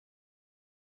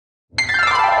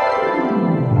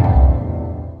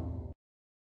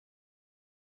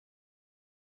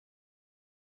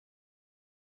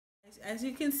As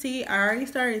you can see, I already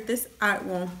started this eye.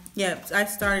 Well, yeah, I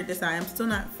started this eye. I'm still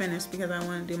not finished because I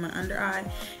want to do my under eye,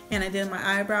 and I did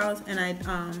my eyebrows, and I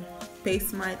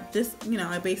based my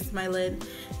I based my lid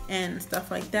and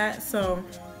stuff like that. So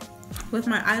with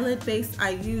my eyelid base,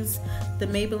 I use the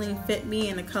Maybelline Fit Me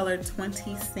in the color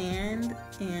 20 Sand,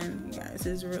 and you guys,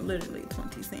 it's literally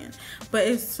 20 Sand. But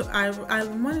I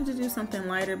wanted to do something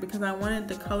lighter because I wanted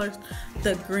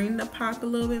the green to pop a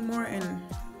little bit more, and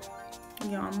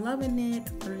y'all, I'm loving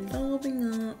it. I'm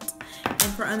loving it. And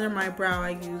for under my brow,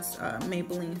 I use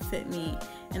Maybelline Fit Me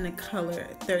in the color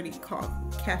 30 called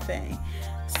Cafe.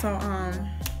 So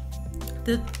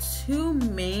the two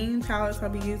main palettes I'll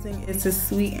be using is the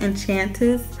Sweet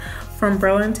Enchantress from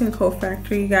Burlington Coat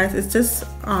Factory. You guys, it's just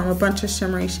a bunch of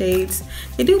shimmery shades.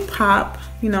 They do pop,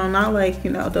 not like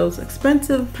those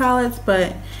expensive palettes,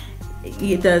 but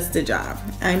it does the job.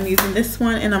 I'm using this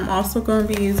one, and I'm also going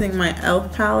to be using my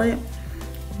e.l.f. palette.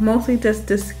 Mostly just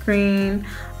this green,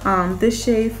 this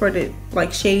shade for the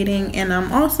shading, and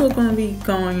I'm also going to be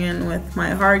going in with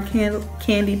my hard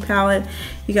candy palette.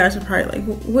 You guys are probably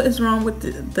like, what is wrong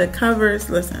with the covers?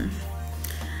 Listen,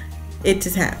 it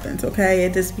just happens, okay?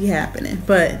 It just be happening.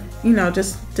 But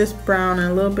just this brown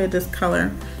and a little bit of this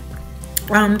color.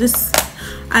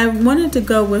 I wanted to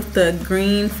go with the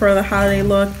green for the holiday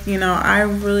look. I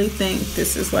really think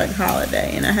this is like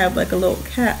holiday, and I have like a little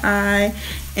cat eye,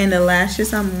 and the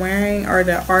lashes I'm wearing are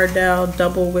the Ardell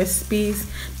double wispies.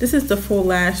 This is the full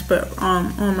lash, but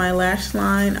on my lash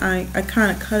line I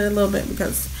kind of cut it a little bit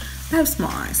because I have small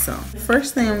eyes. So the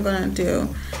first thing I'm going to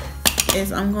do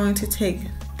is I'm going to take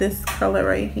this color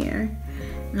right here,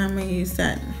 and I'm going to use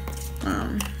that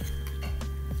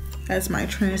as my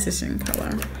transition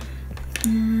color.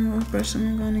 What brush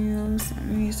am I going to use? I'm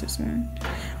going to use this one.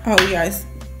 Oh, you guys,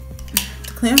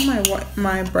 to clean up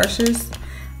my brushes,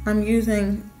 I'm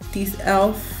using these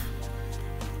e.l.f.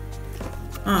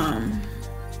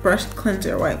 Brush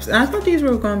cleanser wipes. And I thought these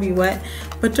were going to be wet,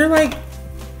 but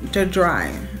they're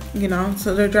dry,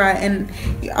 so they're dry. And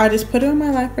I just put it on my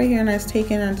lap right here, and I just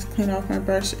take it and I just clean off my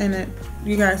brush, and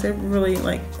you guys, it really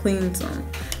cleans them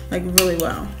really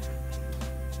well.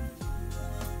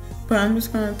 But I'm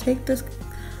just gonna take this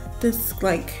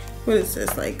what is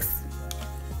this,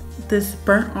 this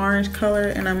burnt orange color,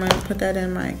 and I'm gonna put that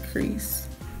in my crease.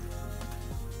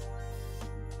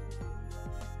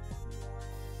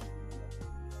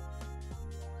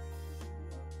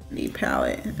 The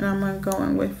palette, and I'm gonna go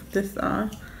in with this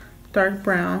dark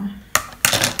brown,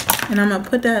 and I'm gonna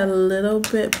put that a little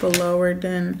bit lower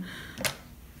than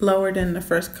the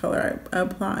first color I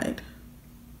applied.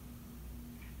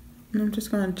 And I'm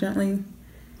just going to gently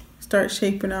start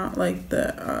shaping out like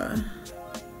the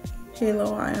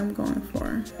halo eye I'm going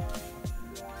for.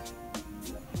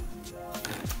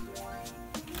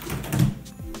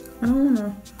 I don't want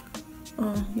to,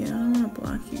 oh yeah, I don't want to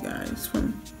block you guys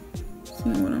from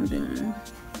seeing what I'm doing.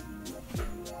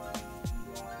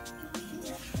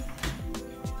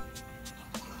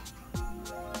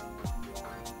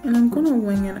 And I'm going to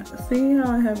wing it. See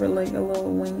how I have it like a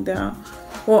little winged out?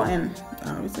 Well, and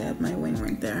obviously I have my wing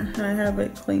right there, and I have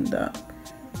it cleaned up,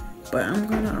 but I'm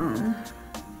gonna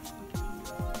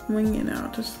wing it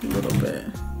out just a little bit,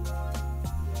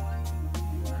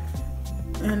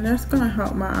 and that's gonna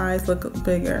help my eyes look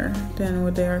bigger than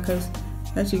what they are, because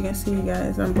as you can see, you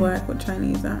guys, I'm black with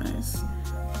Chinese eyes.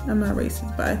 I'm not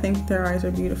racist, but I think their eyes are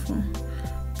beautiful,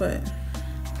 but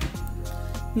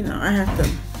I have to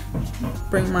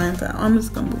bring mine out. I'm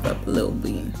just gonna move up a little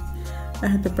bit. I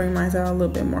had to bring mine out a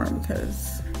little bit more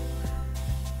because,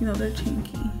 they're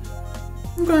chinky.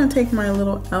 I'm going to take my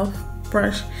little e.l.f.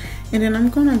 brush, and then I'm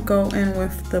going to go in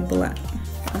with the black.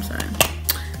 I'm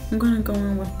going to go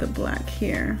in with the black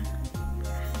here,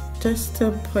 just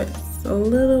to put a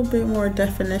little bit more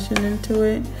definition into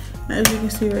it. As you can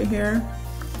see right here,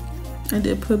 I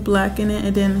did put black in it,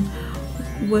 and then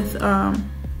with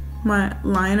my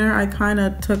liner, I kind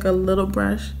of took a little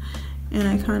brush, and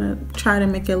I kind of try to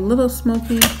make it a little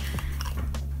smoky.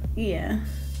 Yeah,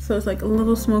 so it's like a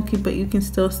little smoky, but you can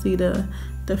still see the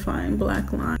defined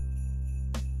black line.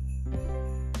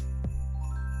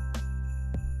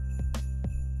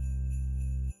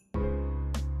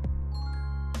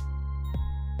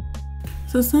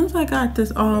 So since I got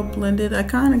this all blended, I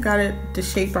kind of got it the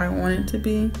shape I want it to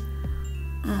be.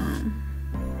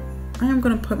 I am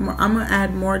gonna put more. I'm gonna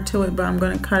add more to it, but I'm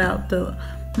gonna cut out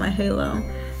my halo.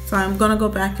 So I'm gonna go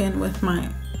back in with my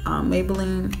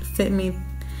Maybelline Fit Me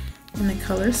in the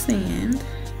color Sand,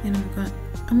 and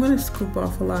I'm gonna scoop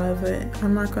off a lot of it.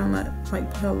 I'm not gonna put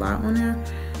a lot on there.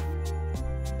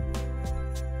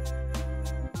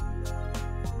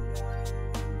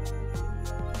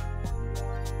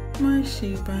 my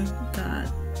sheep I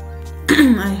got.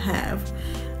 I have.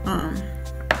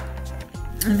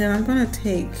 And then I'm gonna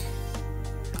take,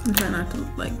 I'm trying not to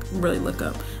like really look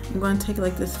up. I'm gonna take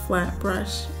like this flat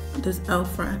brush, this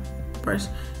elf flat brush,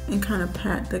 and kind of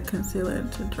pat the concealer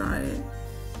to dry it.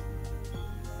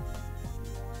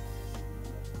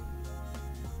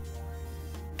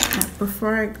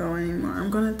 Before I go anymore,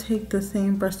 I'm gonna take the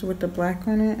same brush with the black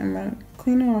on it. I'm gonna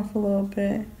clean it off a little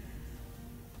bit.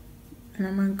 And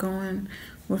I'm gonna go in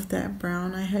with that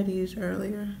brown I had used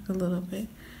earlier a little bit.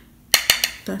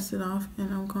 Dust it off,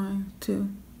 and I'm going to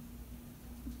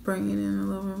bring it in a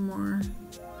little bit more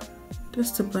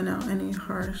just to blend out any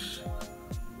harsh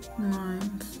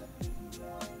lines.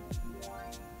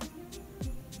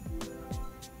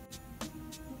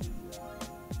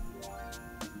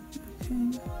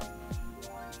 Okay.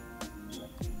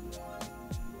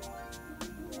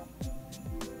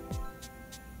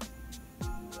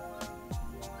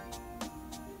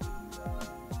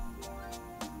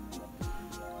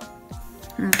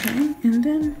 Okay, and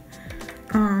then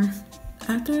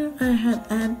after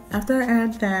I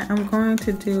add that, I'm going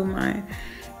to do my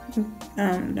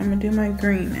I'm gonna do my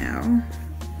green now.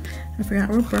 I forgot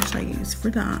what brush I used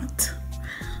for that.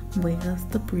 Where's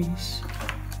the brush?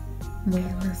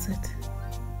 Where is it?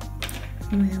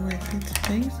 Where is it?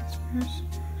 Face this brush?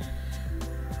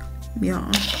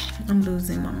 Y'all, I'm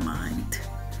losing my mind.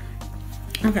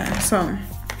 Okay, so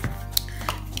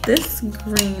this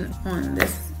green on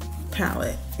this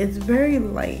palette is very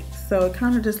light, so it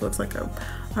kind of just looks like a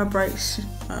bright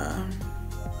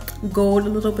gold a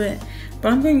little bit,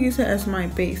 but I'm going to use it as my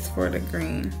base for the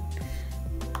green,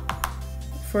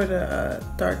 for the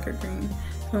darker green.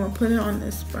 So I'm going to put it on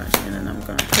this brush, and then I'm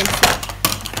going to place it,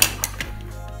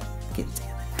 get it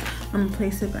together. I'm going to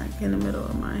place it back in the middle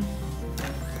of my,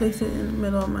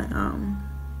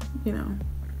 you know,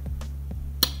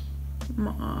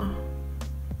 my,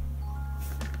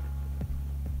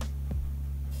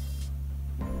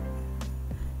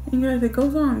 and guys, it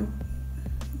goes on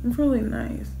really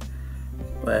nice,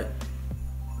 but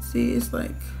see, it's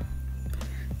like,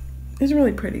 it's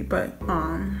really pretty, but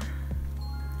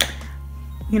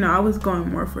you know, I was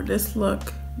going more for this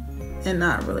look and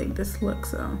not really this look,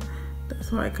 so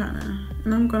that's why I kind of,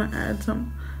 and I'm gonna add a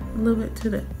little bit to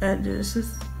the edges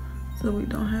just so we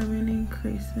don't have any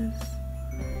creases.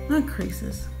 Not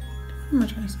creases, what am I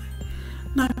trying to say?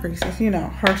 Not creases, you know,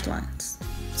 harsh lines,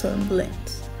 so it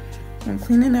blends. I'm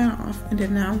cleaning that off, and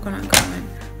then now I'm gonna go in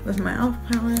with my elf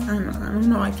palette. I don't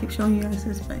know, I keep showing you guys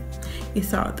this, but you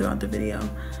saw it throughout the video.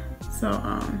 So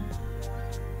I'm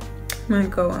gonna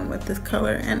go in with this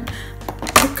color, and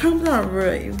it comes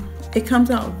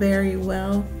out very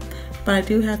well, but I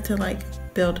do have to like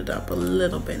build it up a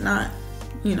little bit, not,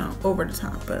 you know, over the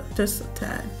top, but just a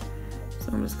tad.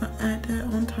 So I'm just gonna add that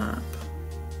on top.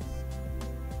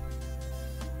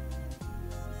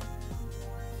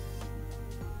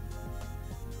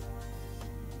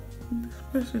 This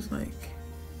brush is like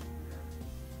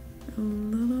a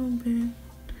little bit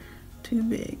too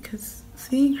big, because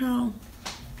see how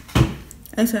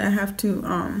I said I have to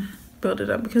build it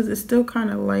up because it's still kind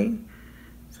of light,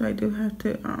 so I do have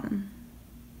to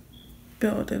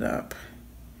build it up.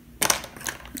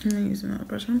 I'm gonna use another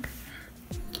brush. I'm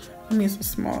gonna use a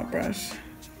smaller brush.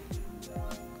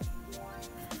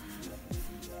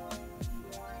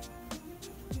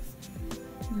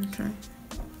 Okay.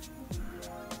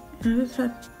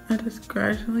 I just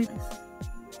gradually. So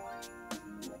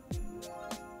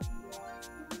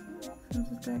I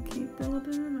just gotta keep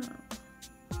building it up.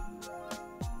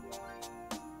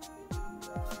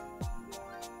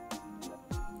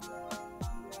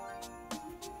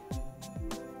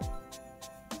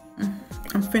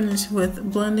 I'm finished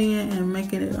with blending it and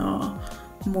making it all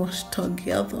mush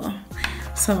together.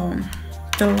 So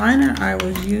the liner I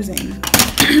was using,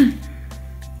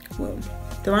 well,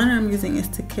 the liner I'm using is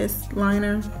To Kiss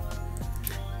liner,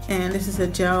 and this is a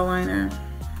gel liner.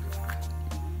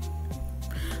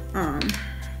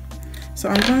 So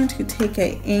I'm going to take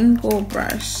an angle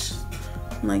brush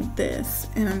like this,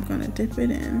 and I'm gonna dip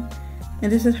it in,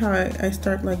 and this is how I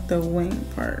start like the wing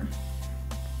part,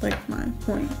 like my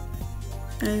point.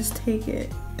 I just take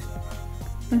it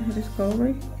and I just go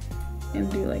over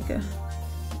and do like a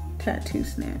tattoo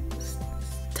stamp.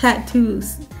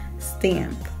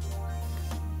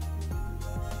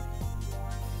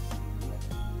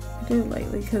 I do it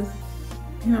lightly because,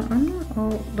 you know, I'm not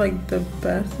all like the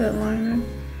best at liner.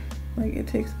 Like, it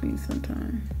takes me some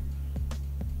time.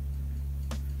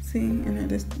 See, and I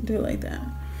just do it like that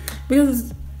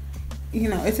because, you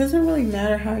know, it doesn't really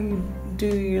matter how you do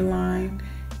your line,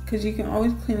 because you can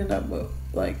always clean it up with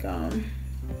like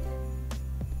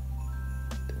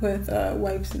with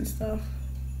wipes and stuff.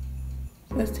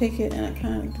 Let's take it and I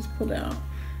kind of like just pull it out.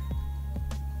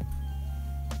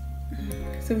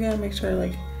 So we gotta make sure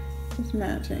like it's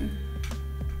matching.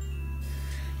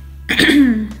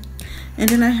 And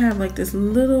then I have like this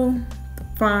little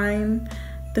fine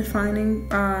defining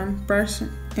brush,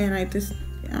 and I just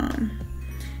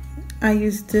I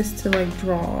use this to like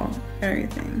draw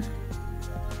everything.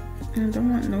 And I don't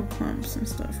want no clumps and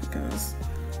stuff because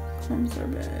clumps are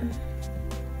bad.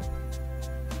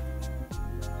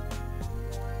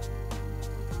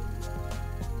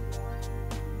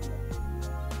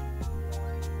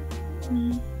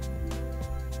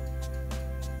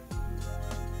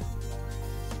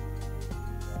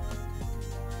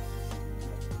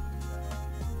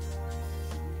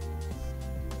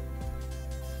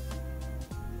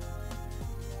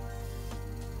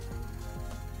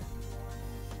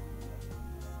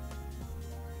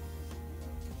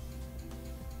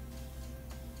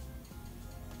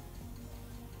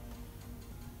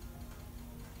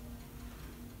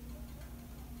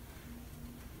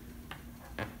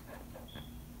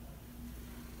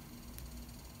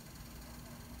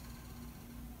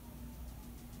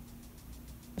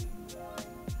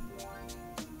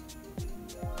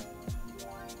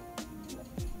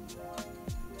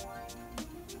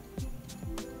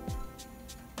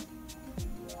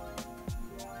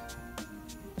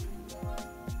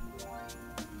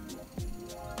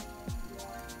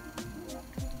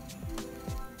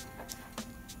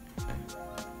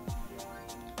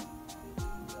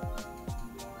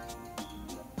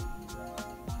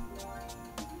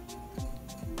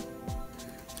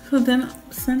 So then,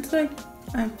 since I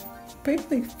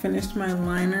basically finished my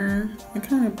liner, I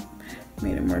kind of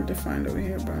made it more defined over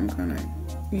here, but I'm gonna,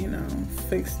 you know,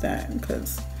 fix that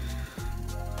because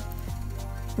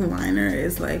liner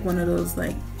is like one of those,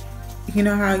 like, you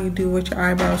know how you do with your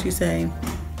eyebrows, you say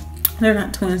they're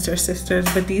not twins or sisters,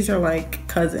 but these are like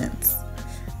cousins.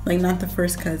 Like not the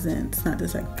first cousins, not the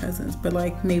second cousins, but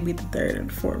like maybe the third or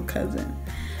the fourth cousin.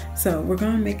 So we're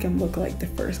gonna make them look like the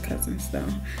first cousins though.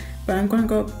 But I'm gonna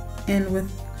go in,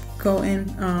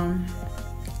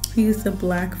 use the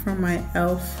black from my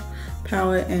e.l.f.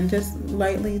 palette and just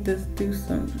lightly just do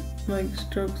some like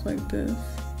strokes like this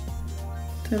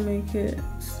to make it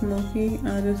smoky.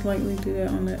 I just lightly do that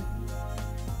on the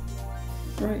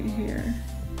right here,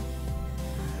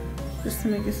 just to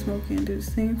make it smoky, and do the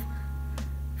same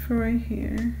for right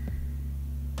here.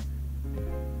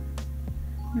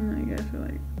 And you guys are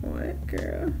like, what,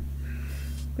 girl?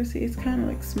 But see, it's kind of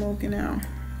like smoking out.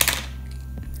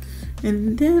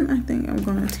 And then I think I'm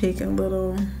gonna take a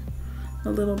little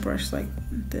brush like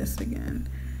this again,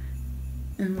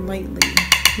 and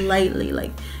lightly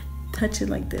like touch it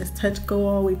like this. Go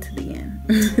all the way to the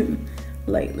end.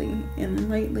 Lightly and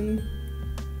lightly.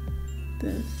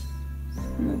 This,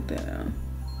 smoke that out.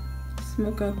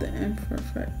 Smoke out the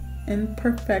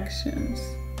imperfections.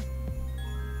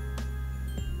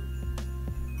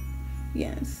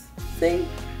 Yes. See?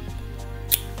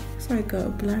 It's like a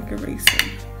black eraser.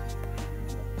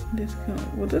 This color.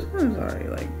 Well, this one's already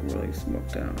like really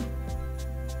smoked out.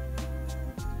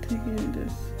 Take it and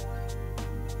just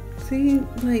see,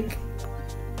 like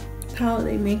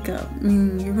holiday makeup. I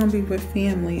mean, you're gonna be with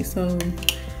family, so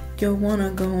you'll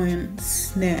wanna go and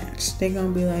snatch. They're gonna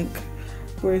be like,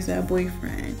 "Where's that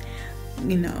boyfriend?"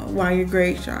 You know, while you're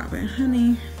grade shopping,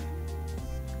 honey.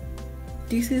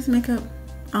 Do you see this makeup?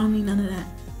 I don't need none of that.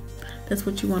 That's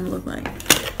what you want to look like.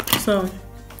 So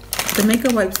the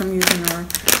makeup wipes I'm using are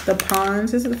the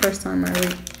Pond's. This is the first time I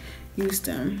really used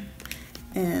them,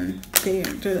 and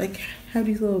they're like have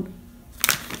these little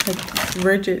like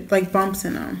rigid like bumps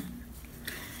in them.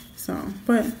 So,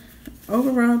 but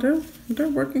overall they're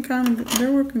working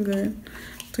they're working good.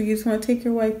 So you just want to take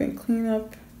your wipe and clean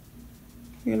up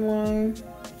your line.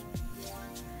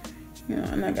 You know,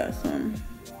 and I got some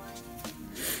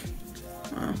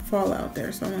fallout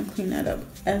there, so I'm gonna clean that up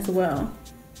as well.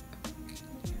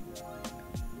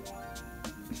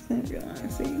 Snap your line,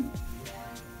 see?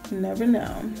 You never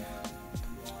know.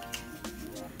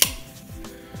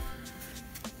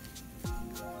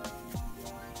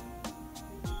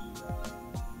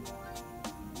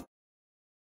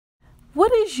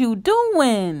 What is you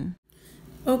doing?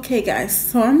 Okay guys,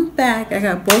 so I'm back. I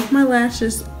got both my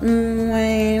lashes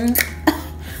on.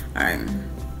 Alright,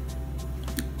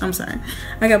 I'm sorry.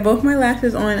 I got both my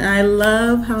lashes on and I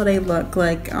love how they look.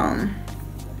 Like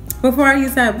before I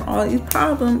used to have all these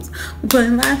problems with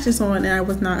putting lashes on, and I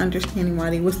was not understanding why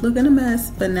they was looking a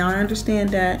mess. But now I understand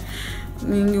that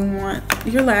when you want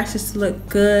your lashes to look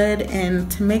good and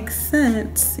to make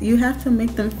sense, you have to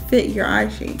make them fit your eye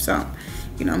shape. So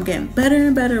you know, I'm getting better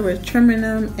and better with trimming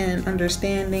them and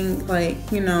understanding,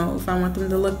 like, you know, if I want them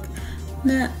to look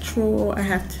natural, I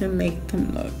have to make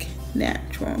them look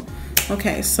natural.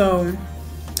 Okay, so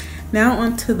now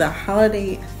onto the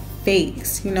holiday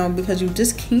face, you know, because you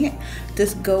just can't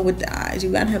just go with the eyes.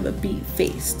 You gotta have a beat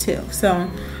face too. So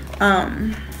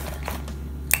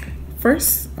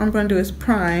first I'm gonna do is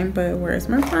prime, but where's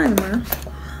my primer?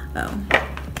 Oh,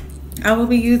 I will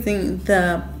be using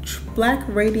the Black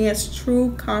Radiance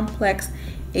True Complex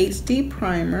HD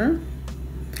Primer.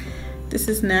 This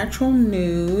is natural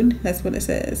nude, that's what it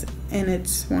says, and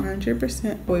it's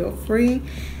 100% oil free.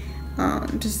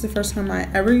 This is the first time I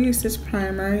ever used this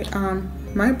primer.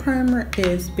 My primer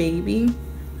is baby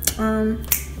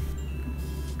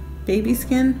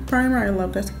skin primer. I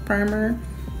love this primer.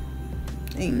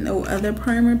 Ain't no other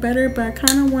primer better, but I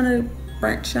kind of want to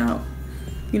branch out,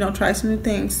 you know, try some new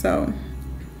things. So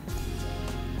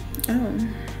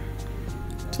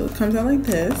so it comes out like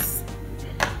this.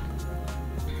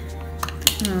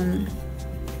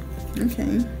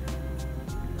 Okay,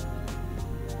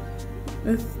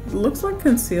 it looks like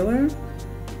concealer,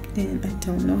 and I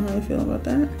don't know how I feel about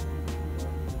that.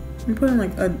 I'm putting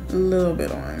like a little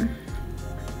bit on.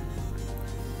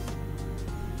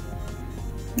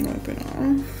 Wipe it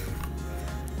off.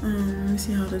 Let me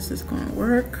see how this is going to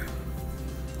work.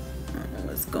 I don't know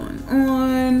what's going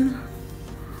on.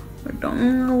 I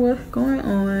don't know what's going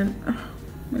on.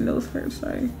 My nose hurts,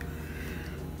 sorry.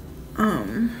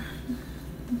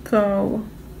 So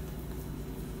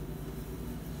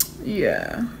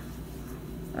yeah,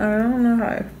 I don't know how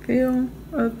I feel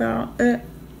about it.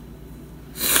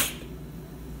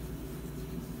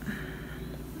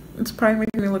 It's probably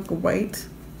making me look white.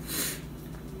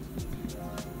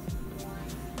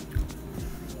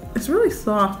 It's really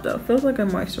soft though. Feels like a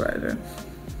moisturizer.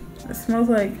 It smells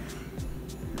like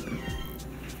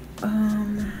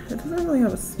it doesn't really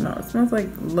have a smell. It smells like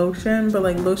lotion, but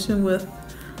like lotion with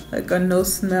like a no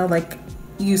smell, like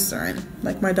Eucerin.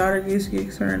 Like my daughter used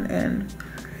Eucerin, and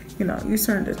you know,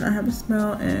 Eucerin does not have a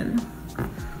smell, and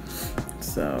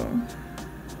so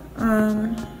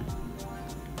I'm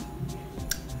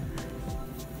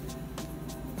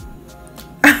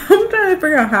trying to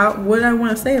figure out what I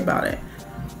want to say about it.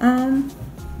 I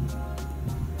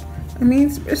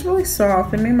mean, it's really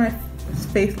soft. It made my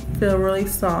face feel really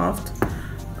soft.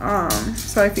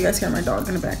 Sorry if you guys hear my dog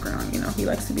in the background. You know, he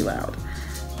likes to be loud.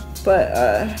 But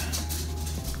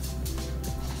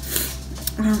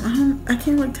I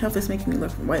can't really tell if it's making me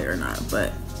look white or not.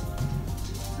 But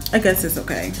I guess it's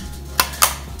okay.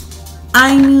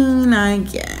 I mean, I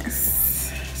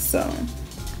guess. So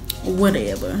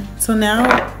whatever. So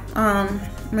now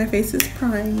my face is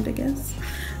primed, I guess.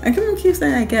 I can keep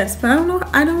saying I guess, but I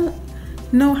don't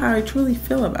know how I truly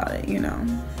feel about it, you know.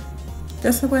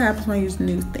 That's what happens when I use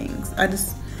new things. I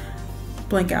just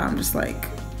blank out. I'm just like,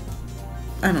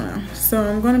 I don't know. So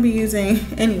I'm going to be using,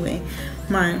 anyway,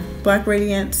 my Black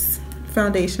Radiance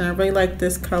foundation. I really like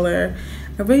this color.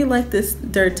 I really like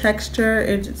their texture.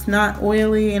 It's not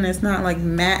oily, and it's not like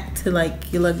matte to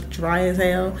like you look dry as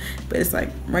hell, but it's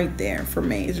like right there for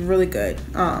me. It's really good.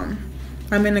 I'm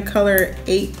in the color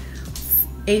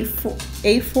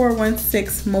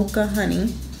 8416 Mocha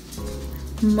Honey.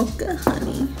 Mocha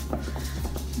Honey.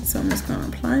 So I'm just gonna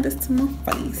apply this to my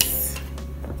face.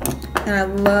 And I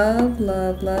love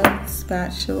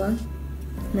spatula.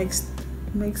 Makes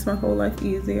my whole life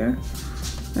easier.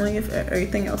 Only if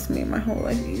everything else made my whole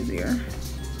life easier.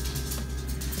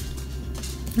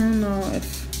 I don't know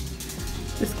if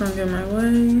it's gonna get my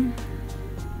way.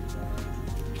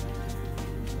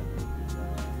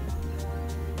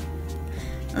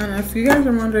 I don't know if you guys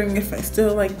are wondering if I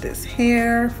still like this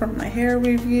hair from my hair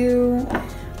review.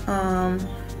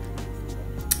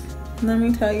 Let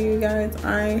me tell you guys,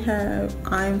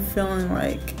 I'm feeling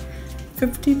like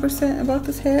 50% about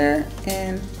this hair,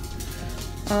 and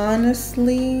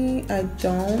honestly, I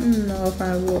don't know if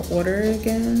I will order it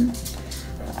again.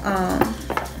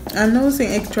 I'm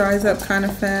noticing it dries up kind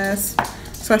of fast,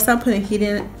 so I stopped putting heat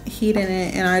in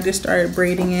it, and I just started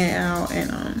braiding it out,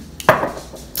 and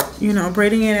you know,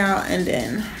 braiding it out, and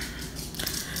then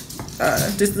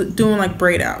just doing like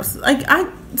braid outs. Like, I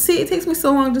see, it takes me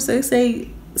so long just to say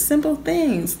simple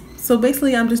things. So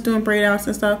basically I'm just doing braid outs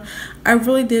and stuff. I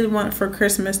really did want for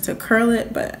Christmas to curl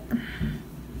it, but I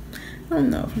don't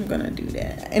know if I'm gonna do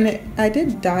that. And I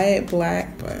did dye it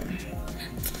black, but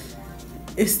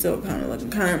it's still kind of looking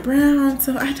kind of brown.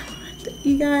 So I don't,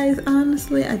 you guys,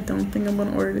 honestly, I don't think I'm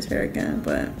gonna order this hair again,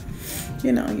 but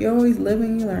you know, you always live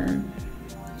and you learn.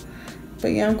 But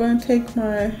yeah, I'm gonna take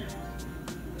my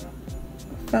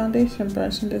foundation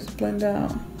brush and just blend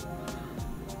out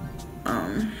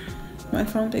my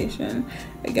foundation.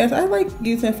 I guess I like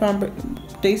using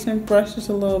foundation brushes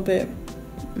a little bit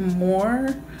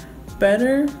more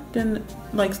better than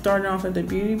like starting off with the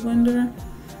beauty blender,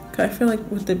 because I feel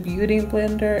like with the beauty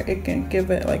blender it can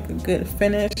give it like a good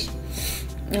finish,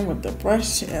 and with the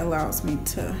brush it allows me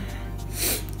to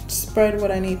spread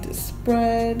what I need to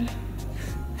spread.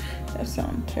 That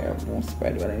sounds terrible.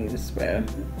 Spread what I need to spread.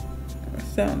 It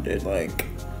sounded like,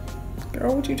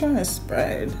 girl, what you trying to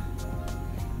spread?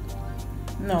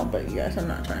 No, but you guys, I'm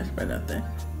not trying to spread nothing.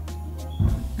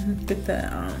 Get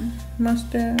that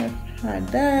mustard, hide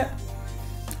that.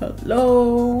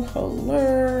 Hello.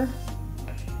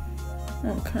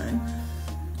 Okay.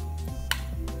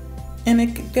 And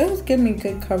it does give me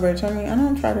good coverage. I mean, I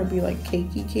don't try to be like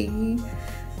cakey.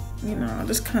 You know, I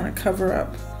just kind of cover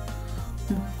up.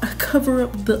 I cover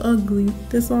up the ugly.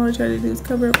 That's all I try to do is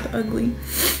cover up the ugly.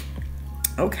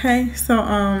 Okay, so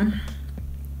I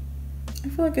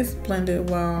feel like it's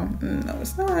blended well. No,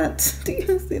 it's not. Do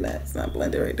you see that? It's not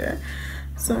blended right there.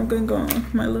 So I'm gonna go on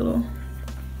with my little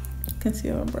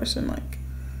concealer brush and like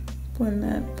blend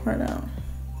that part out.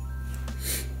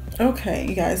 Okay,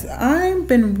 you guys, I've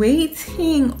been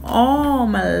waiting all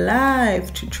my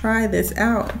life to try this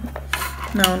out.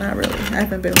 No, not really. I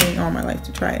haven't been waiting all my life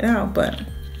to try it out, but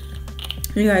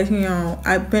you guys, you know,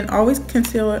 I've been always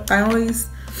concealer. I always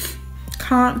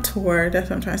contour. That's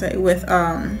what I'm trying to say, with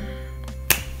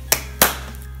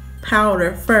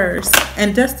powder first,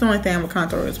 and that's the only thing I'm gonna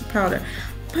contour is powder.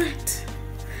 But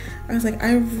I was like,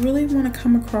 I really want to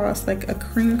come across like a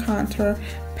cream contour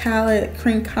palette,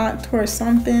 cream contour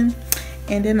something.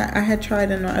 And then I had tried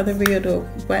in my other video the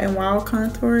Wet n Wild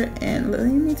contour, and let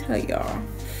me tell y'all,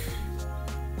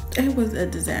 it was a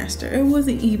disaster. It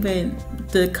wasn't even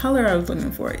the color I was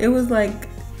looking for. It was like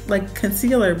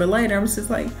concealer but lighter. I was just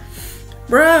like,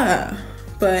 bruh.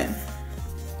 But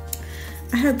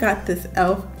I have got this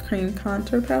e.l.f. cream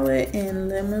contour palette, and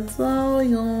let me tell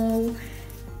y'all,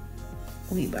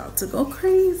 we about to go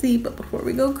crazy. But before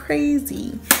we go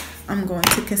crazy, I'm going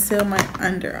to conceal my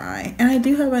under eye. And I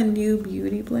do have a new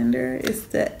beauty blender. It's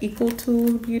the Equal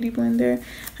Tool beauty blender.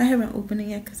 I haven't opened it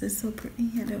yet because it's so pretty.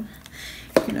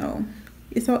 You know,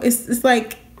 it's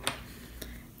like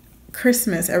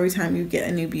Christmas every time you get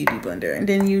a new beauty blender, and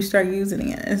then you start using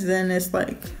it, and then it's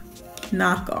like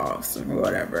knockoffs or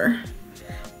whatever.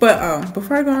 But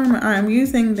before I go on my eye, I'm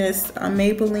using this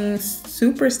Maybelline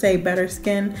Super Stay Better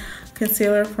Skin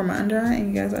concealer for my under eye.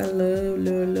 And you guys, I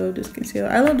love this concealer.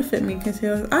 I love the Fit Me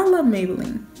concealer. I love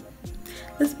Maybelline.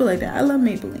 Let's put it like that. I love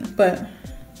Maybelline, but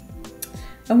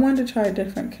I wanted to try a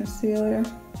different concealer.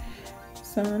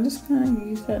 So I'm just gonna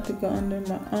use that to go under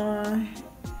my eye.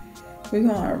 We're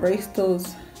gonna erase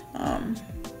those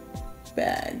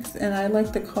bags. And I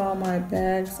like to call my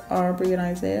bags Aubrey and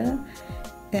Isaiah.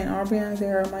 And Aubrey and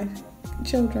Isaiah are my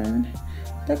children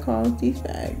that call these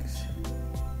bags.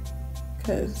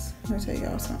 Cause let me tell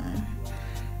y'all something.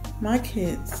 My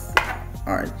kids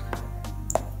are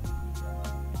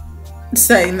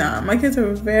my kids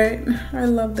are I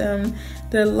love them.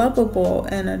 They're lovable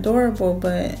and adorable,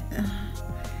 but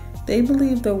they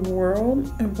believe the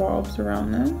world revolves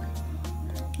around them,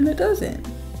 and it doesn't.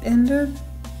 And they're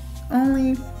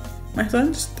only, my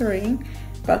son's 3,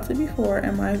 about to be 4,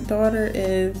 and my daughter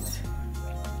is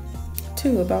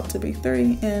 2, about to be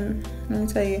 3. And let me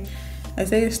tell you,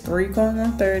 Isaiah's 3 going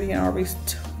on 30, and Aubrey's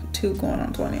 2 going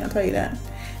on 20. I'll tell you that.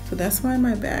 So that's why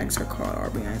my bags are called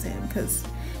Aubrey and Isaiah, because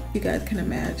you guys can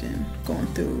imagine going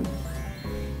through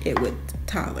it with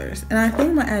toddlers. And I think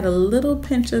I'm gonna add a little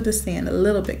pinch of the sand, a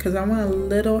little bit, because I want a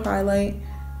little highlight.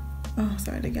 Oh,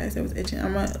 sorry, the guys, that was itching.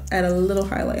 I'm gonna add a little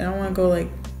highlight. I don't want to go like,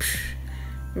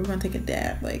 we're gonna take a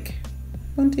dab, like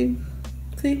 1, 2,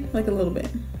 see, like a little bit,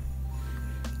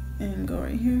 and go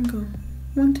right here and go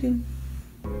 1, 2.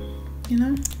 You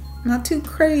know, not too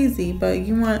crazy, but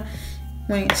you want,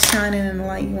 when it's shining in the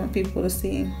light, you want people to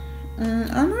see. I'm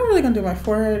not really gonna do my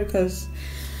forehead because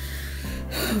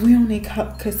we don't need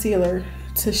concealer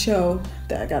to show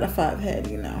that I got a 5 head,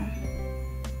 you know.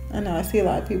 I know I see a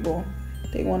lot of people,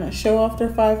 they want to show off their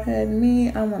 5 head.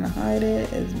 Me, I want to hide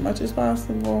it as much as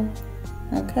possible.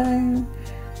 Okay,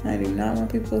 I do not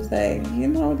want people to say, you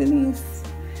know, Denise,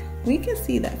 we can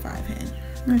see that 5 head.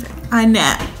 I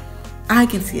know, I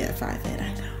can see that 5 head.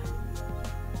 I know.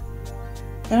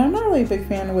 And I'm not really a big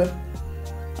fan with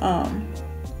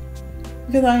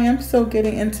because I am still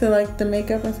getting into like the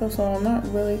makeup and stuff, so I'm not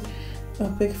really a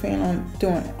big fan on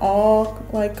doing all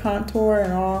like contour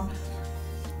and all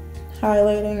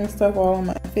highlighting and stuff all on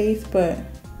my face. But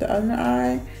the under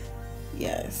eye,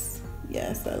 yes,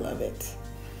 I love it.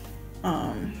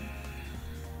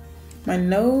 My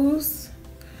nose,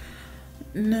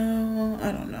 No,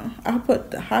 I don't know. I'll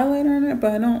put the highlighter on it,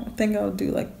 but I don't think I'll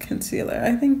do like concealer.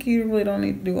 I think you really don't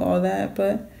need to do all that,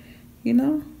 but you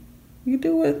know, you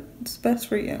do what's best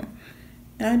for you.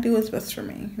 And I do what's best for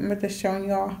me. I'm just showing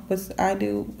y'all what I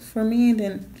do for me, and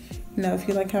then, you know, if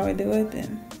you like how I do it,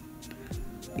 then,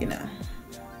 you know.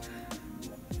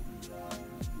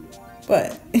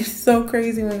 But it's so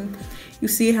crazy when you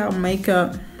see how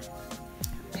makeup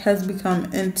has become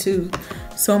into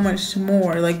so much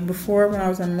more. Like before, when I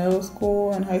was in middle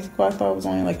school and high school, I thought it was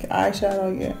only like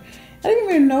eyeshadow. Yeah, I didn't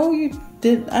even know I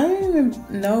didn't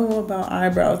even know about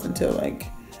eyebrows until like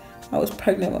I was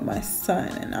pregnant with my son,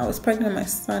 and I was pregnant with my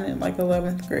son in like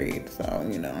 11th grade. So,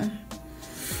 you know,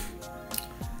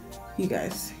 you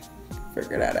guys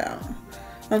figure that out.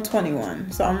 I'm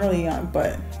 21, so I'm really young,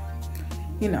 but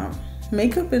you know,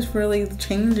 makeup is really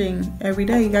changing every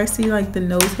day. You guys see like the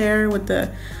nose hair with the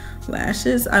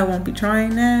lashes? I won't be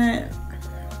trying that.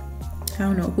 I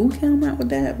don't know who came out with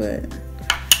that, but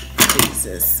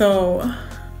Jesus. So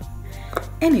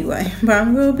anyway, but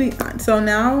I'm gonna be, so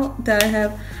now that I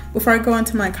have, before I go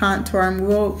into my contour, I'm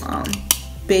will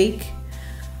bake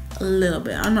a little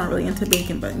bit. I'm not really into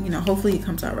baking, but you know, hopefully it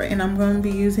comes out right. And I'm going to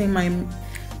be using my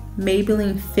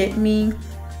Maybelline Fit Me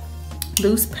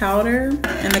loose powder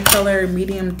in the color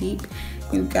medium deep.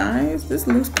 You guys, this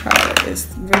loose powder is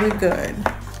really good.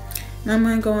 And I'm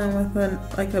gonna go in with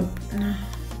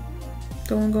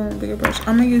don't go in with a bigger brush.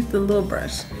 I'm gonna use the little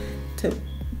brush to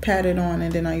pat it on,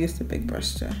 and then I use the big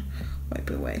brush to wipe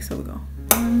it away. So we go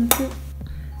 1, 2.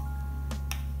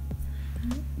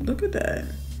 Look at that.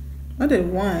 I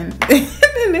did one.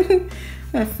 And it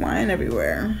went flying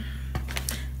everywhere.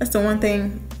 That's the one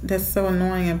thing that's so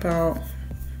annoying about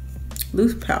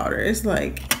loose powder. It's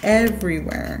like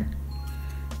everywhere.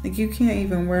 Like you can't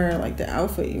even wear like the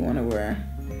outfit you want to wear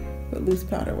with loose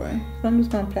powder way. So I'm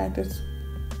just gonna pat this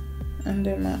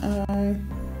under my eye.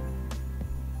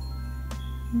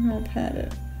 We're gonna pat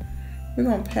it. We're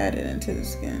gonna pat it into the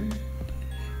skin.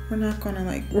 We're not gonna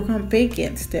like, we're gonna bake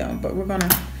it still, but we're gonna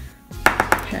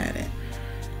pat it.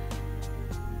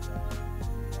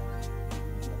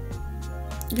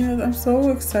 Guys, I'm so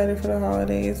excited for the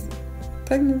holidays.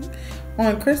 Technically,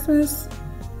 on Christmas,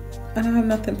 I don't have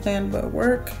nothing planned but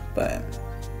work, but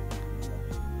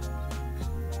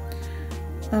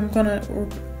I'm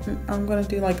gonna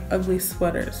do like ugly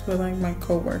sweaters with like my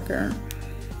coworker,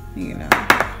 you know,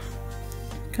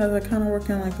 because I kind of work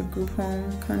in like a group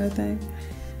home kind of thing.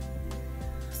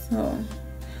 So,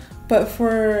 but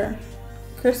for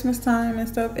Christmas time and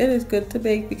stuff, it is good to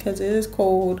bake because it is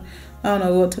cold. I don't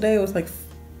know, well today it was like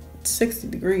 60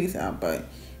 degrees out, but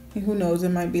who knows, it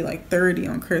might be like 30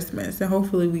 on Christmas, and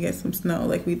hopefully we get some snow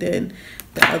like we did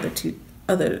the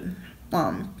other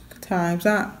times.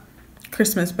 Not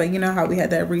Christmas, but you know how we had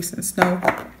that recent snow.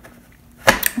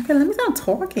 Okay, let me stop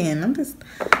talking. I'm just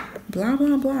blah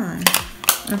blah blah.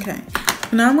 Okay,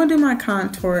 now I'm gonna do my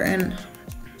contour, and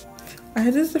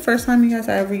this is the first time, you guys,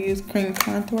 I ever used cream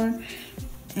contour,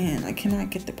 and I cannot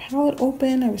get the palette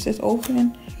open. It was just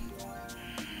open.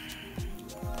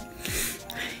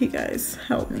 You guys,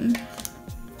 help me.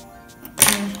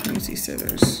 Let me see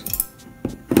scissors.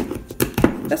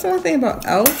 That's the one thing about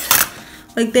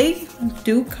e.l.f. Like, they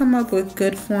do come up with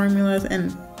good formulas,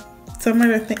 and some of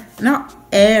the things, not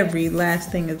every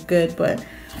last thing is good, but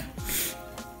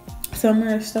some of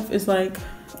the stuff is like,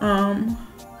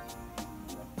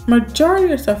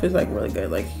 majority of stuff is like really good.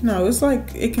 Like, you know, it's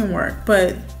like, it can work,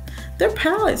 but their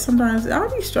palettes sometimes, I'll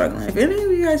be struggling. If any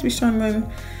of you guys be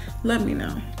struggling, let me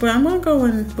know. But I'm gonna go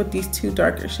in with these two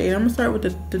darker shades. I'm gonna start with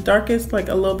the darkest, like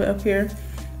a little bit up here,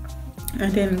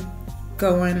 and then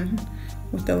go in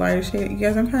with the lighter shade. You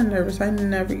guys, I'm kind of nervous. I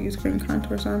never use cream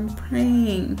contour, so I'm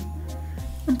praying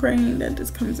that this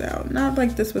comes out. Not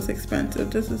like this was expensive.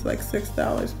 This is like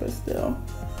 $6, but still.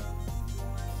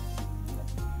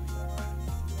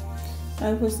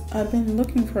 I've been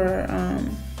looking for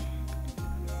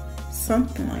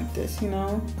something like this, you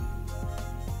know.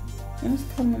 And it's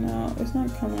coming out. It's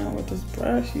not coming out with this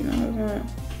brush, you know. It's not.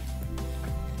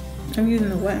 I'm using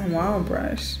the Wet n Wild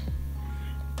brush,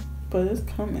 but it's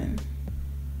coming.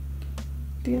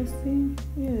 Do you see?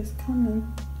 Yeah, it's coming.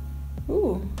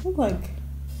 Ooh, look like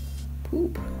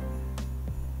poop.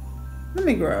 Let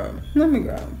me grab.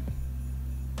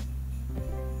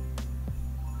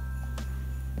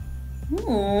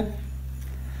 Ooh,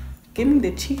 give me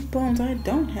the cheekbones I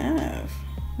don't have.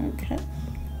 Okay.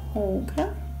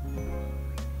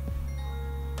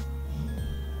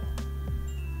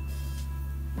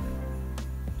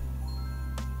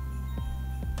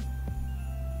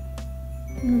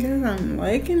 Guys, I'm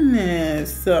liking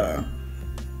this.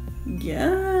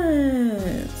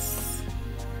 Yes.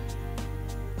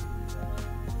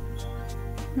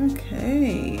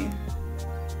 Okay.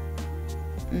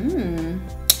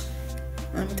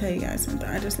 Let me tell you guys something.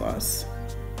 I just lost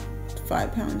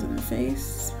 5 pounds in the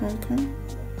face. Okay.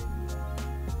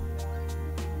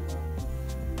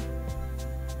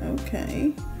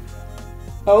 Okay.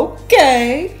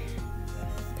 Okay.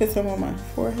 Put some on my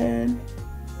forehead.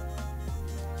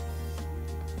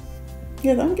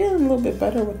 Yes, I'm getting a little bit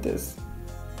better with this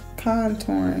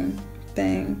contouring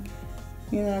thing.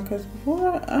 You know, because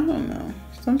before, I don't know.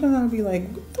 Sometimes I'll be like,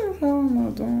 what the hell am I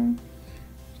doing?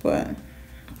 But,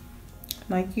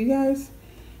 like you guys,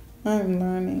 I'm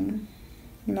learning.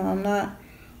 You know, I'm not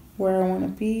where I want to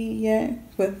be yet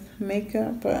with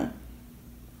makeup, but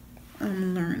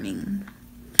I'm learning,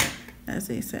 as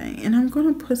they say. And I'm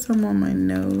going to put some on my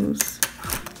nose.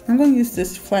 I'm going to use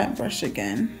this flat brush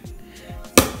again.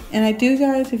 And I do,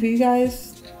 guys, if you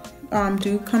guys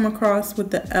do come across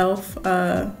with the e.l.f.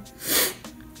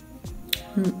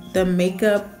 The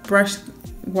makeup brush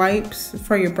wipes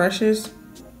for your brushes,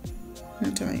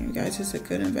 I'm telling you guys, it's a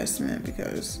good investment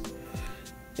because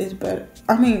it's better.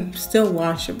 I mean, still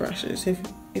wash your brushes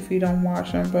if you don't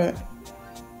wash them, but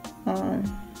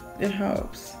it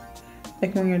helps,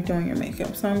 like when you're doing your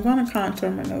makeup. So I'm gonna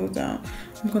contour my nose down.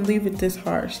 I'm gonna leave it this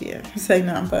harsh here. Say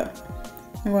no, but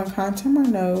I'm gonna contour my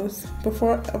nose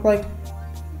before, like,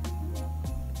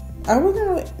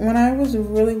 when I was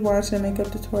really watching makeup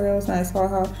tutorials and I saw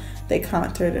how they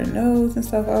contour their nose and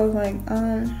stuff, I was like,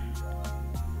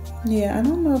 yeah, I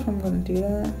don't know if I'm gonna do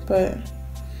that, but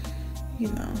you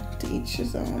know, to each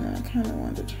his own. I kind of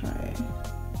wanted to try it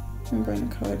and bring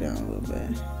the color down a little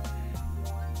bit.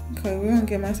 Okay, we're gonna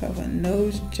give myself a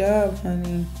nose job,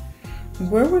 honey.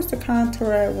 Where was the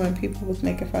contour at when people was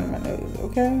making fun of my nose?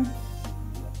 Okay,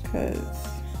 because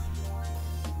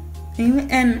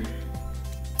and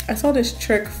I saw this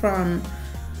trick from,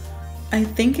 I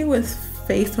think it was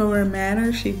Face Over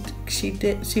Matter. She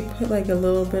put like a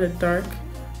little bit of dark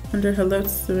under her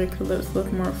lips to make her lips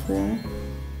look more full.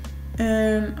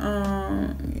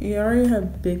 And you already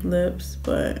have big lips,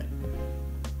 but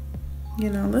you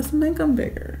know, let's make them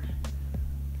bigger.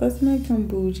 Let's make them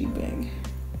bougie big.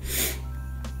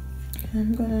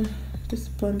 I'm gonna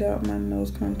just blend out my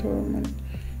nose contour with my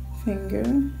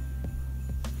finger,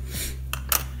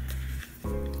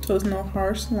 so there's no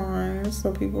harsh lines,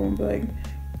 so people will be like,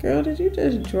 girl, did you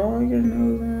just draw your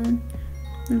nose on?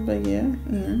 I'm like, yeah,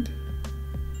 and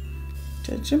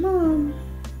judge your mom.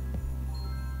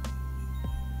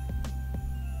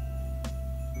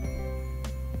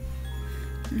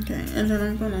 Okay, and then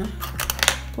I'm gonna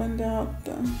blend out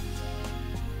the,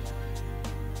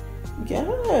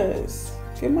 yes,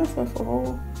 give myself a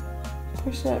whole,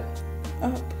 push that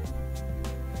up,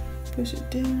 push it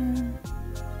down,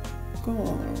 go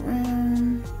all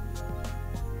around,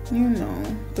 you know,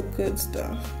 the good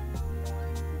stuff.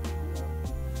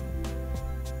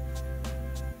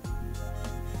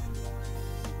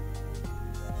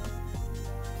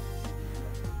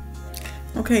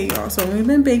 Okay, y'all, so we've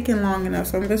been baking long enough,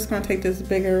 so I'm just gonna take this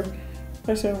bigger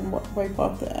brush and wipe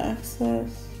off the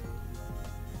excess.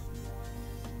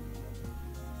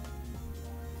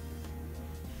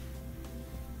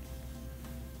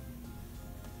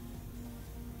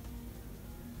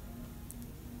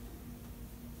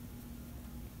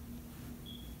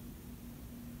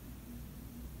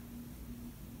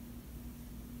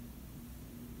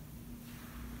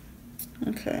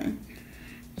 Okay,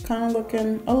 kind of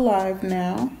looking alive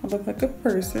now. I look like a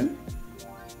person.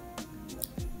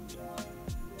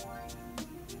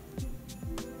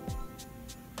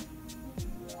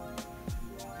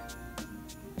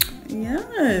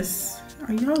 Yes.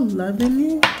 Are y'all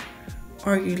loving it?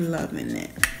 Are you loving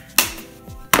it?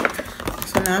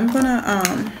 So now I'm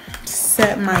gonna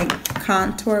set my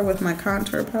contour with my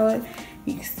contour palette.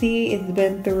 You can see it's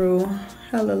been through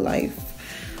hella life.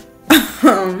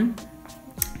 I'm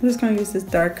just gonna use this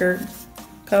darker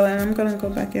color, and I'm gonna go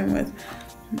back in with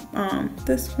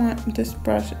this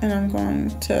brush, and I'm gonna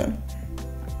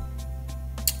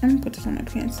put this on my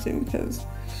pants too, because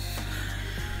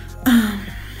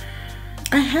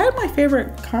I had my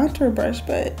favorite contour brush,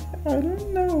 but I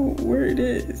don't know where it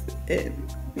is, and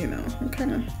you know, I'm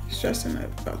kind of stressing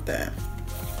about that.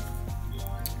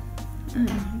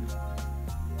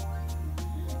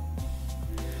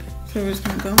 So we're just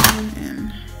gonna go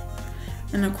in,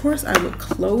 and of course I would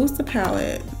close the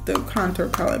palette, the contour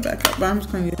palette back up, but I'm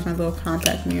just gonna use my little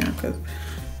compact mirror because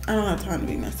I don't have time to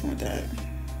be messing with that.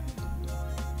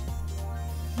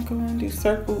 I'm going to do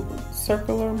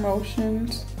circular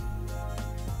motions.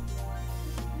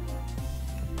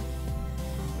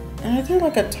 And I did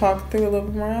like a talk through a little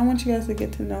bit more. I want you guys to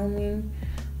get to know me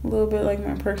a little bit, like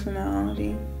my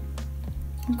personality.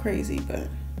 I'm crazy, but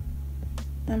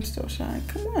I'm still shy.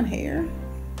 Come on, hair.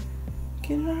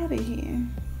 Get out of here.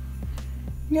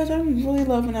 You guys, I'm really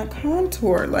loving that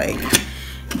contour. Like,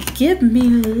 give me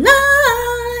life.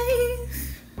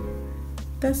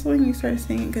 That's when you start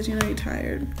singing because you know you're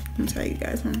tired. I'm tell you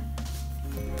guys, I'm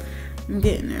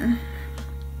getting there.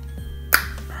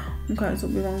 Okay, so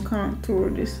we're gonna contour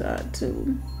this side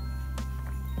too.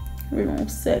 We're gonna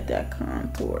set that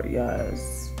contour,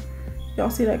 yes. Y'all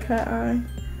see that cat eye?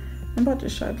 I'm about to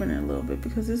sharpen it a little bit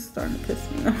because it's starting to piss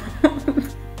me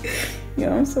off.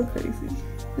 Yo, I'm so crazy.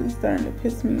 It's starting to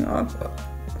piss me off.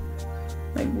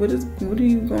 Like, what are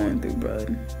you going through,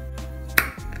 bud?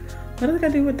 What does it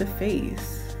gotta do with the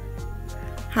face?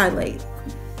 Highlight.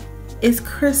 It's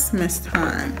Christmas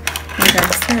time. Like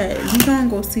I said, you gonna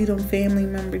go see them family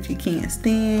members you can't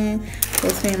stand,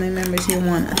 those family members you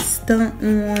wanna stunt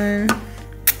on.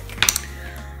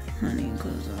 Honey,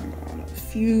 cause I got a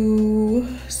few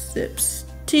sips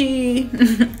tea.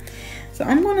 So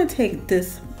I'm gonna take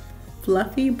this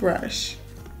fluffy brush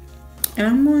and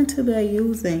I'm going to be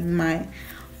using my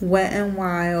Wet n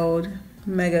Wild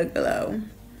Mega Glow.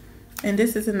 And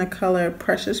this is in the color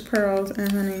Precious Pearls,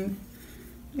 and honey,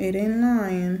 it ain't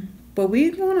lying. But we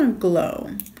want to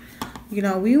glow. You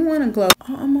know, we want to glow.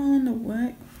 Oh, I'm all in the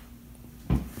wet.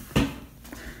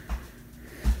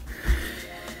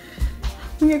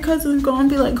 Your cousin's going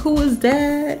to be like, who is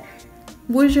that?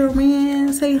 Where's your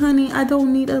man? Say, honey, I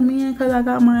don't need a man because I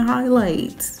got my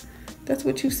highlights. That's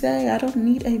what you say. I don't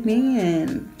need a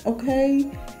man. Okay?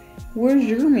 Where's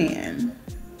your man?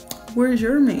 Where's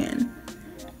your man?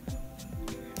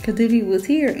 Because if he was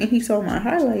here and he saw my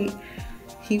highlight,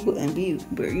 he wouldn't be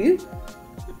where you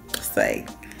say.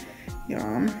 Y'all,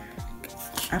 I'm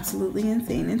absolutely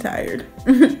insane and tired.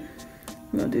 We're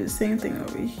gonna do the same thing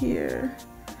over here.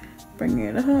 Bring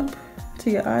it up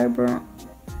to your eyebrow,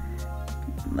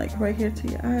 like right here to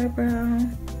your eyebrow,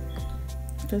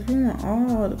 because we want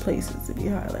all the places to be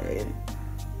highlighted.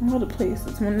 All the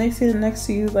places. When they sit next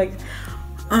to you, like,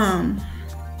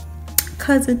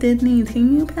 cousin Denise,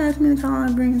 can you pass me the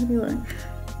collard greens? Be like,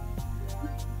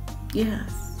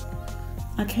 yes.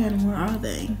 I can. Where are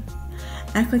they?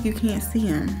 Act like you can't see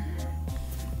them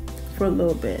for a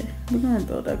little bit. We're gonna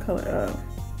build that color up,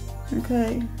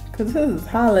 okay? Because this is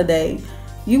holiday.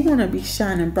 You want to be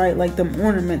shining bright like them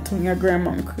ornaments on your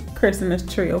grandma's Christmas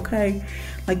tree, okay?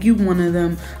 Like you one of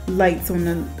them lights on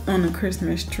the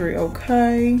Christmas tree,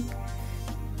 okay?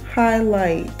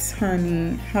 Highlight,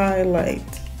 honey,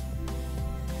 highlight.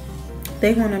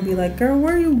 They want to be like, girl,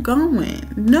 where are you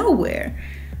going? Nowhere.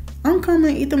 I'm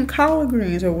coming to eat them collard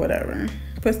greens or whatever.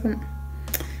 Put some.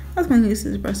 I was gonna use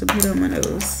this brush to put on my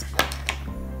nose.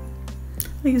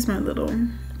 I use my little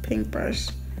pink brush,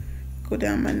 go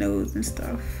down my nose and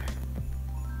stuff.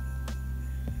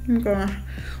 We're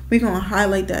gonna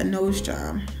highlight that nose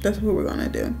job. That's what we're gonna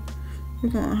do. We're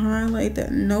gonna highlight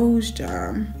that nose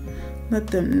job. Let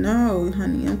them know,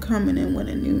 honey, I'm coming in with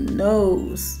a new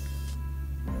nose.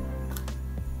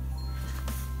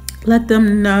 Let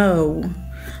them know.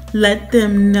 Let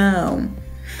them know.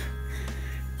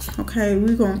 Okay,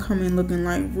 we're gonna come in looking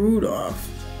like Rudolph,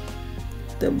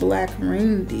 the black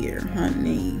reindeer,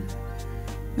 honey.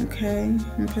 Okay,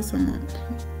 and put some on.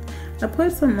 I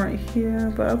put some right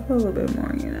here, but I put a little bit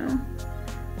more, you know.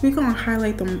 We're gonna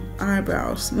highlight them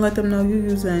eyebrows. Let them know you're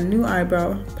using a new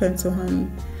eyebrow pencil, honey.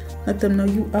 Let them know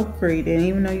you upgraded,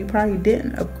 even though you probably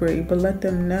didn't upgrade, but let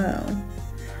them know.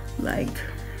 Like,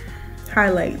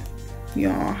 highlight,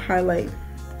 y'all, highlight.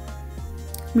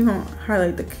 We're gonna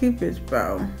highlight the Cupid's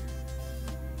bow.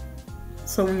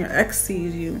 So when your ex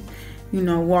sees you, you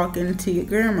know, walk into your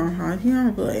grandma's house, you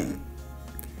know, like,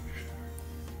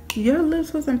 your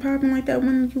lips wasn't popping like that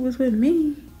when you was with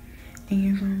me. And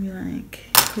you're gonna be like,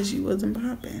 because you wasn't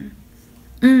popping.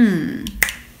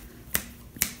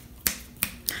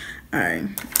 Alright.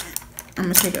 I'm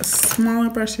gonna take a smaller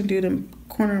brush and do the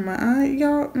corner of my eye.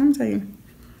 Y'all, I'm telling you,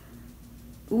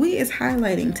 we is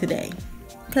highlighting today.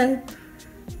 Okay?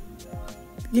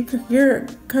 Your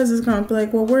cousin's gonna be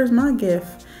like, well, where's my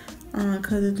gift?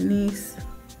 Cousin Denise.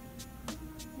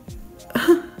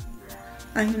 I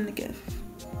am the gift.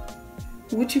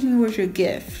 What you mean, where's your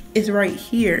gift? It's right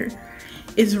here.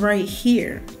 It's right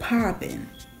here. Popping.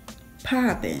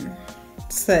 Popping.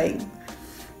 Say,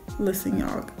 listen,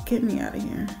 y'all, get me out of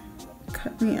here.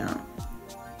 Cut me out.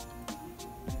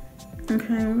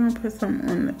 Okay, we're gonna put something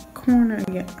on the corner of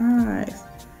your eyes.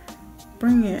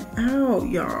 Bring it out,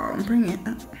 y'all. Bring it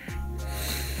out.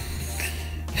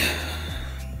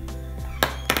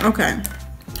 Okay.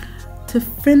 To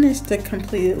finish the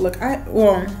completed look, I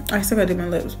still gotta do my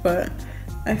lips, but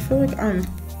I feel like I'm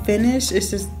finished. It's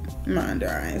just My under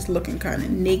eye is looking kind of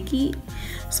naked.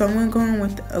 So I'm gonna go in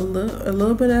with a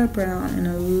little bit of brown and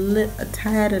a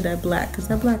tad of that black, because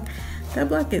that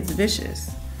black is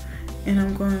vicious. And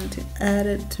I'm going to add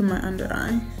it to my under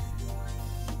eye.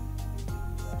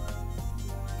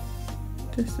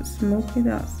 Just to smoke it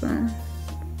out some.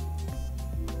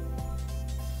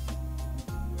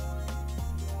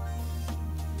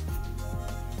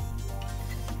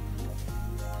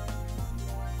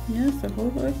 Yes, the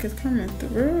whole look is coming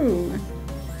through.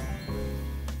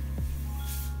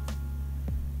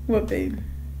 What, babe?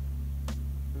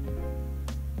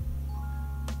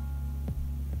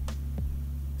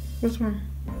 What's wrong?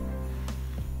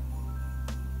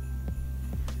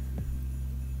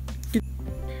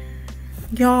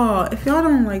 Y'all, if y'all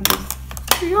don't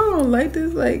like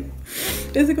this, like,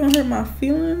 is it gonna hurt my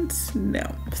feelings? No.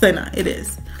 Say not, it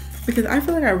is. Because I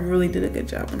feel like I really did a good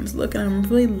job on this look and I'm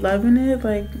really loving it.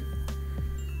 Like,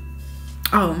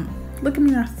 look at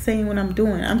me not saying what I'm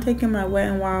doing. I'm taking my Wet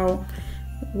n Wild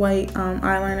white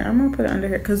eyeliner. I'm gonna put it under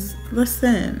here because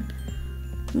listen,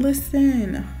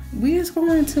 we is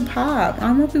going to pop.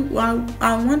 I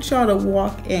want y'all to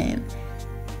walk in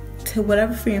to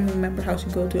whatever family member house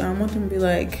you go to. I want them to be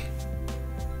like,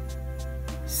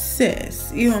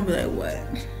 sis, you don't be like,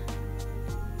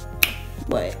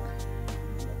 what?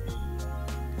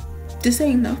 This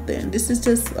ain't nothing. This is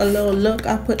just a little look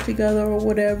I put together or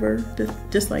whatever.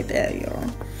 Just like that, y'all.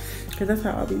 Cause that's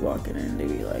how I'll be walking in. They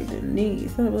be like,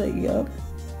 Denise. I'll be like, yup.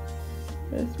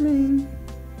 That's me.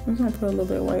 I'm gonna put a little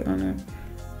bit of white on there.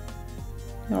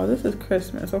 Y'all, this is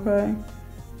Christmas, okay?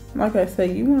 Like I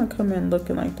said, you wanna come in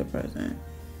looking like the president.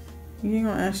 You ain't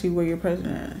gonna ask you where your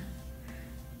president at.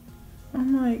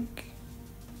 I'm like,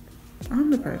 I'm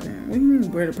the president. What do you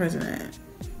mean where the president at?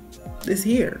 It's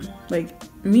here. Like,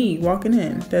 me walking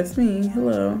in. That's me.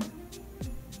 Hello.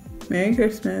 Merry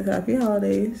Christmas. Happy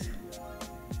holidays.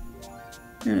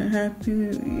 And a happy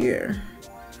new year.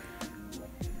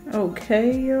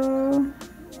 Okay, y'all.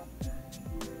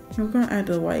 We're gonna add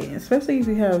the white. Especially if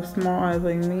you have small eyes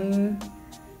like me.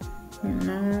 You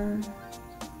know.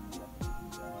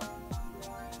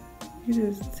 You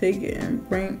just take it and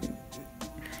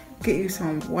get you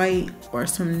some white or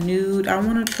some nude. I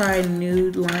want to try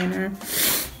nude liner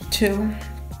too.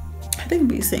 I think it'd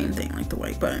be the same thing like the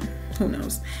white, but who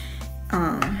knows.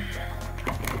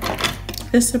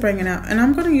 Just to bring it out. And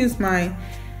I'm going to use my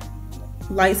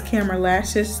Lights Camera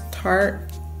Lashes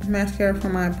Tarte mascara for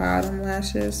my bottom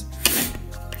lashes.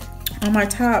 On my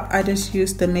top, I just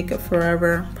used the Makeup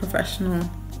Forever Professional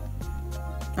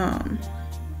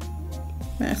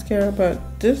mascara,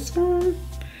 but this one,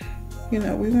 you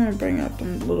know, we want to bring out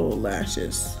them little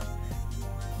lashes.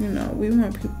 You know, we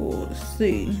want people to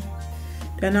see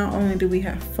that not only do we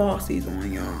have falsies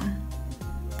on, y'all,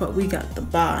 but we got the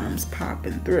bottoms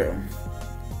popping through.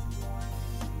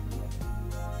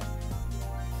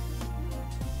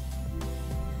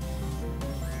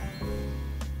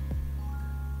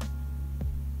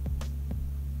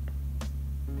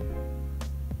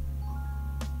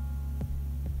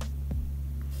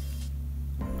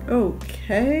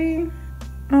 Okay.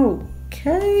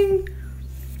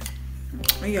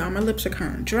 Yeah, my lips are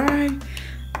kind of dry,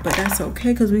 but that's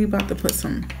okay because we about to put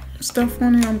some stuff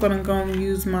on it. I'm gonna go and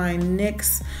use my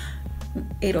NYX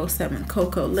 807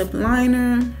 Cocoa lip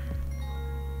liner.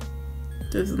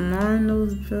 Just line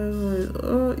those bells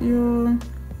up, y'all.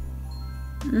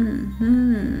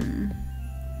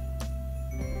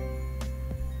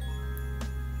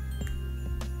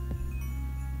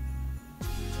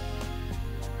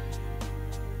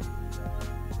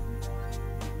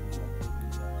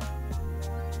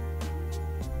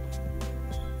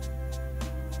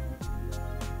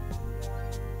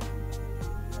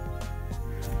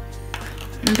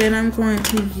 And then I'm going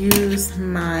to use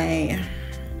my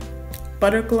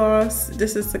butter gloss.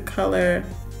 This is the color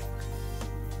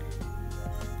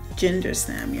Ginger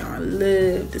Sam, y'all. I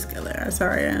love this color. I'm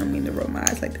sorry, I don't mean to roll my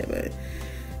eyes like that, but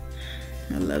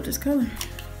I love this color.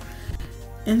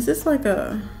 And it's just like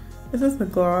a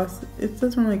gloss. It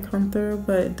doesn't really come through,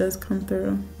 but it does come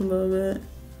through a little bit.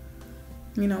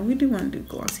 You know, we do want to do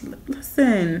glossy lip.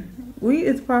 Listen,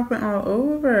 it's popping all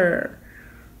over.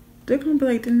 They're gonna be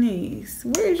like, Denise,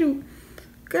 where's you,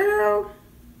 girl?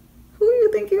 Who do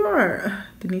you think you are?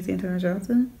 Denise Antonio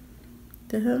Johnson?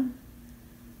 The hell?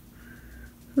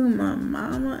 Who my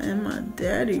mama and my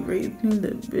daddy raised me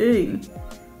to be.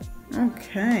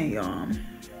 Okay, y'all.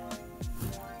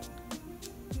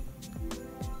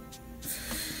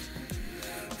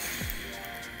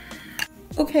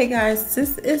 Okay, guys,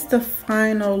 this is the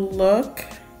final look.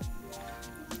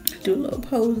 Do a little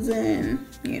posing,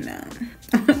 you know.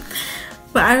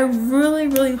 But But I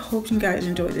really hope you guys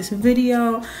enjoyed this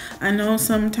video. I know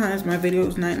sometimes my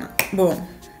videos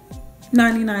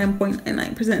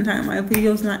 99.99% of the time my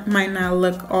videos might not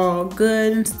look all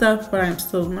good and stuff, but I'm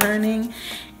still learning.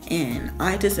 And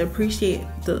I just appreciate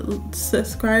the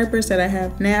subscribers that I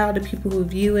have now, the people who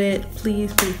view it.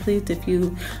 Please, if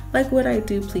you like what I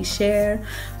do, please share.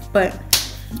 But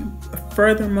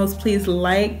furthermost, please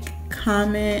like,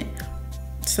 comment,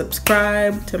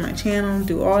 subscribe to my channel,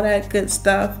 do all that good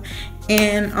stuff.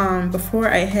 And before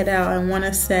I head out, I want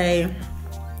to say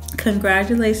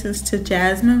congratulations to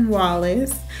Jasmine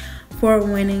Wallace for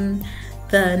winning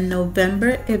the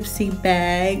November Ipsy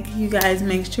bag. You guys,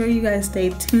 make sure you guys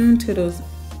stay tuned to those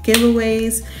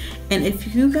giveaways. And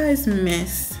if you guys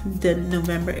miss the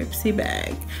November Ipsy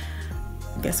bag,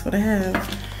 guess what I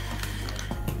have?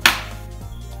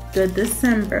 The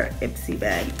December Ipsy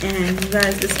bag. And you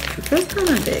guys, it feels kind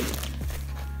of big.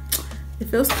 It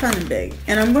feels kind of big.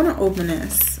 And I'm gonna open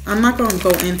this. I'm not gonna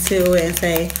go into it and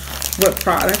say what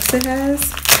products it has,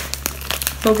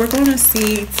 but we're gonna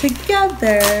see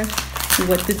together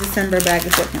what the December bag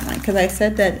is looking like, because I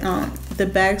said that the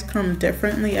bags come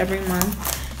differently every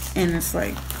month, and it's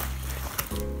like,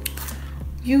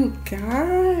 you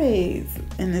guys,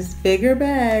 and it's bigger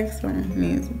bags, so it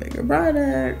means bigger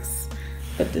products.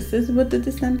 But this is what the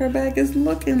December bag is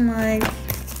looking like.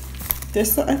 I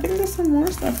think there's some more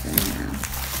stuff in here.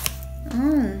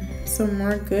 Oh, some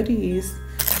more goodies.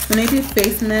 When they do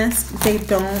face masks, they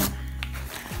don't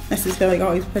necessarily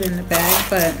always put in the bag,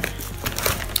 but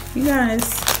you guys,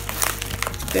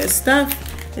 good stuff.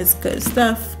 It's good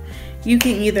stuff. You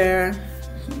can either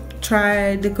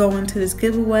try to go into this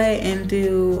giveaway and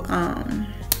do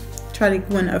try to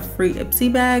win a free Ipsy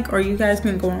bag, or you guys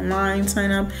can go online, sign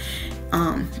up,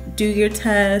 do your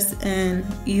test, and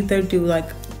either do like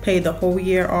pay the whole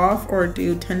year off or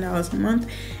do $10 a month.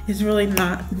 It's really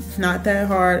not that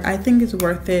hard. I think it's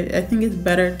worth it. I think it's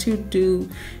better to do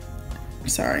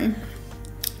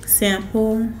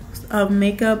sample of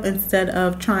makeup instead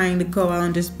of trying to go out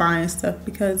and just buying stuff,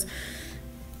 because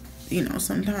you know,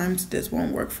 sometimes this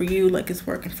won't work for you like it's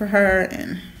working for her.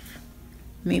 And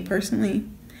me personally,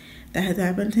 that has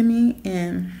happened to me,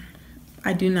 and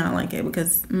I do not like it,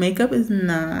 because makeup is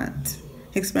not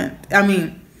expensive. I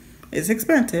mean, it's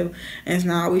expensive and it's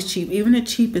not always cheap. Even the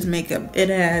cheapest makeup, it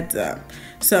adds up.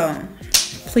 So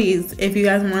please, if you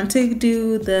guys want to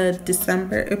do the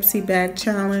December Ipsy bag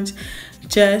challenge,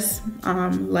 just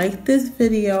like this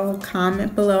video,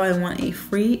 comment below, I want a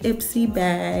free Ipsy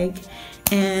bag,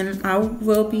 and I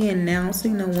will be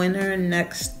announcing the winner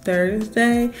next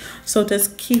Thursday. So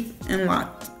just keep in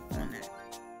locked